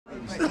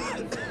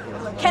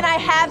Can I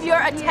have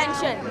your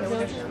attention?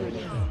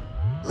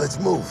 Let's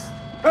move.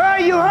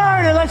 Hey, you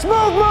heard it! Let's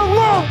move, move,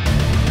 move!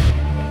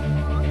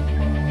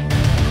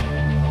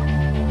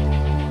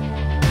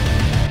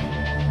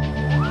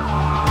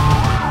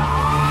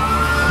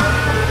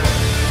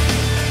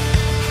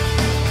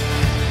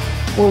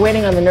 We're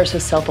waiting on the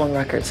nurse's cell phone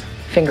records,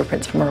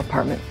 fingerprints from her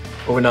apartment.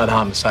 But we're not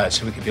homicide,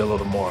 so we could be a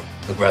little more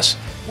aggressive.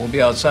 We'll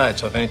be outside,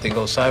 so if anything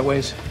goes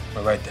sideways,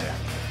 we're right there.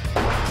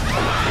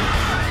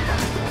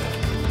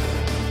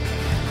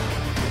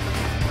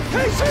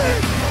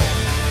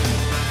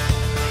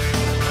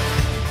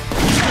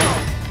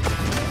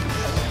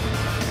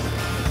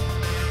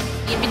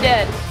 You'd be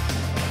dead.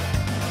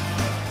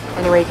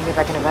 Any way you can get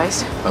back in a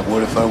vise? I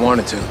would if I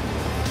wanted to.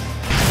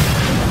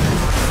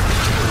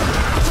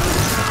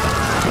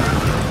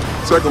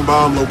 Second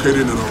bomb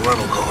located in a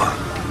rental car.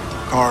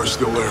 Car is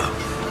still there.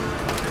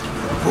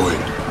 Boy,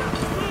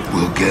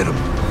 we'll get him.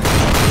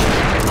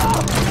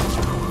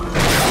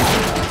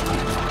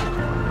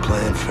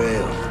 Plan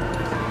failed.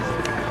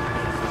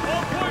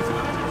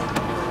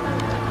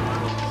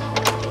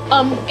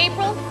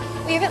 April,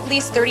 we have at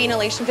least 30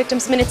 inhalation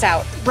victims minutes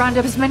out. Round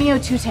up as many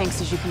O2 tanks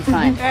as you can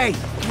find. Hey,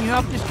 can you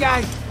help this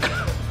guy?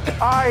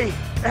 I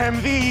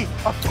am the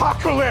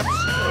apocalypse!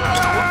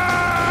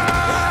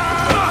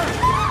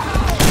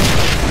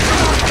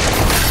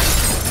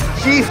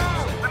 Chief!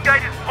 This guy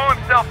just blew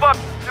himself up.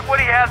 If what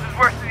he has is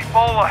worse than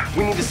Ebola.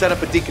 We need to set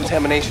up a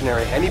decontamination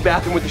area. Any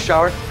bathroom with a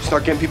shower,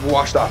 start getting people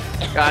washed off.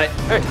 Got it.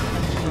 Hey,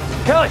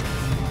 Kelly!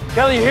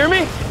 Kelly, you hear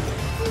me?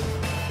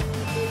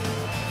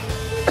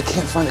 I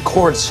can't find the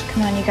cords.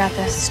 Come on, you got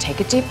this. Take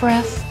a deep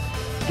breath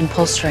and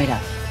pull straight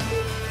up.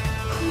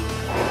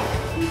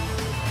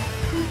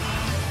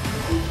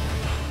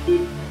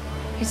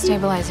 He's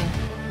stabilizing.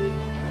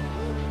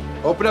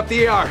 Open up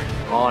the ER.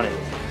 On it.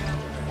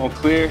 All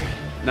clear,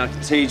 not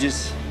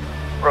contagious.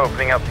 We're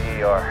opening up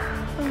the ER.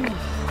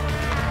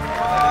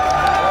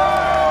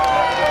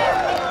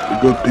 The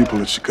good people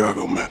in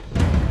Chicago, man.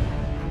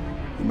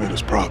 You made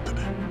us proud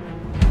today.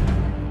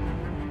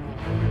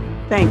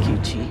 Thank you,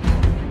 Chief.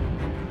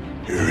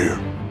 Here, here.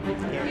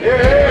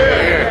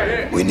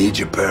 Here. We need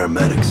your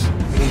paramedics.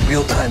 We need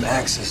real-time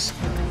access.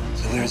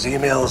 So there's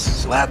emails,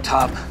 his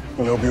laptop.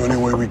 We'll help you any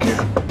way we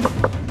can.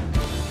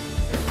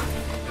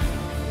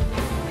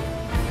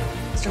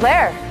 Mr.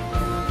 Lair.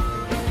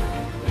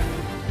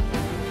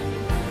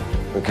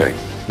 Okay,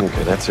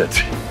 that's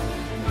it.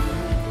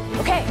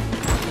 Okay.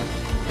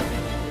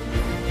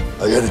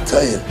 I gotta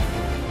tell you,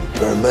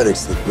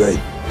 paramedics look great.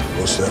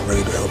 We'll stand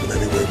ready to help in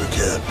any way we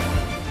can.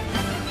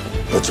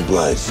 Much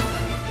obliged.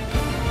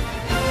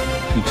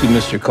 You two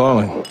missed your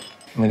calling.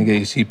 I'm gonna get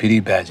you CPD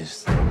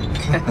badges.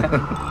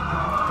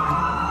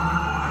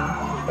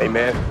 Hey,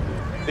 man.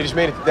 They just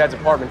made it to Dad's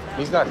apartment.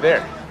 He's not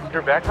there. You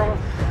heard back from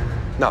him?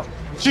 No.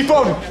 Chief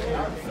Bowden!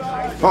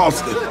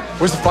 Austin.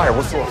 Where's the fire?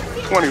 What floor?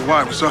 20,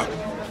 why? What's up?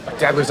 My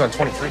dad lives on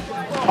 23.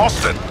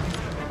 Austin!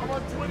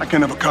 I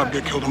can't have a cop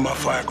get killed on my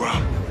fire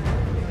ground.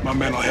 My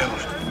man will handle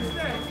it.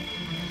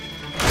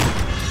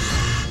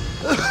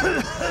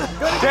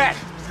 Dad!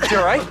 You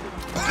all right?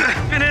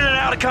 Been in and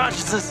out of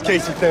consciousness.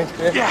 Casey thing?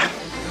 Yeah.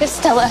 It's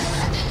Stella.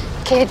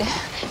 Kid.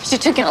 She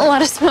took in a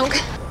lot of smoke.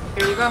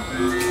 Here you go.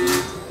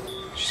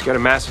 She's got a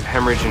massive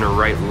hemorrhage in her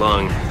right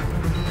lung.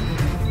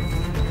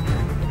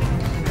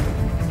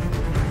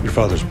 Your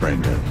father's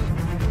brain dead.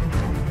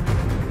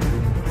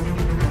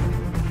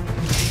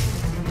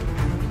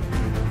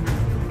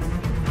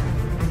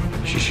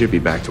 She should be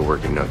back to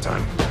work in no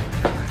time.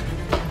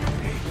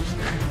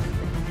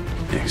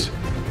 Thanks.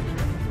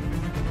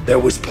 There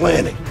was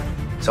planning.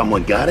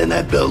 Someone got in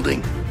that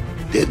building,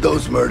 did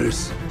those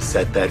murders,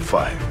 set that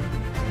fire.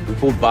 We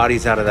pulled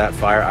bodies out of that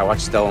fire. I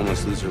watched Stella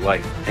almost lose her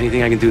life.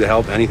 Anything I can do to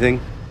help,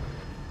 anything,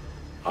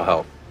 I'll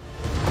help.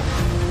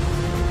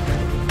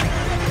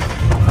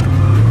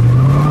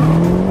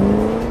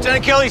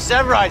 Lieutenant Kelly,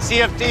 Severide,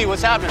 CFD,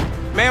 what's happening?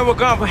 Man, we're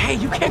gone, but hey,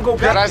 you can't go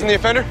back. Got eyes on the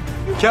offender?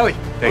 Kelly.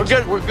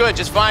 We're good,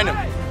 just find him.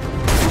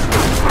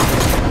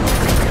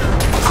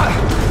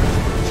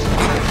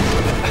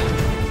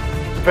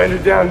 Offender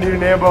down near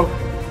Nambo.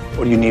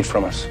 What do you need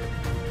from us?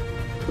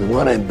 We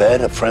want to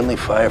embed a friendly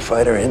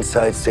firefighter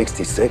inside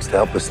 66 to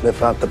help us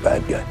sniff out the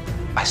bad guy.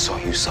 I saw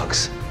you,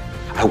 Suggs.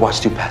 I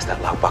watched you pass that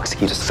lockbox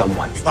key to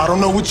someone. I don't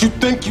know what you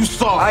think you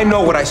saw. I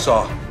know what I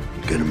saw.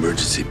 Get an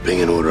emergency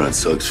ping and order on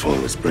Suggs'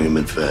 phone. Let's bring him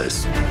in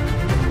fast.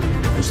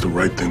 It's the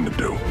right thing to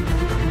do.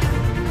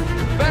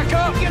 Back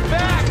up, get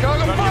back! The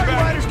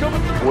firefighters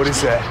coming through. What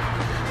is that?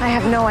 I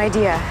have no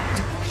idea.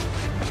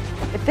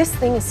 If this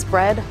thing is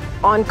spread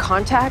on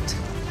contact,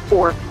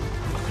 or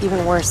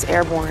even worse,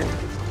 airborne,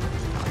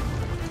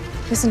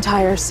 this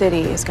entire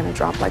city is gonna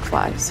drop like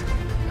flies.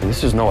 And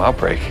this is no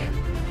outbreak.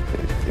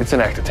 It's an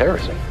act of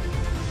terrorism.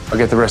 I'll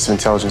get the rest of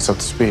intelligence up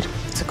to speed.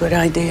 It's a good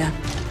idea.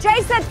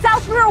 Jay said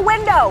south rear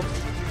window.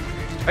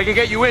 I can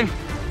get you in.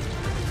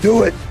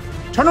 Do it.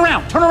 Turn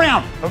around, turn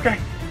around. Okay.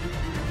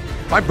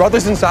 My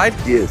brother's inside?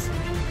 Yes.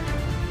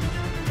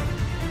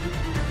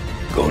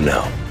 Go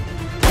now.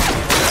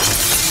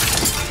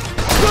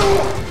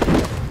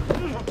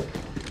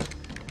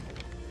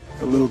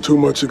 too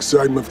much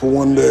excitement for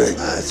one day.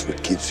 That's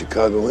what keeps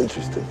Chicago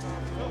interesting.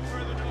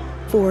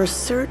 For a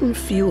certain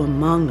few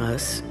among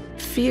us,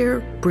 fear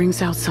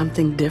brings out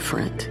something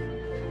different.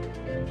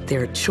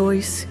 Their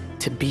choice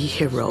to be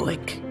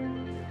heroic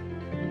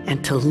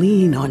and to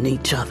lean on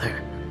each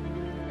other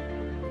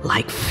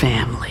like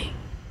family.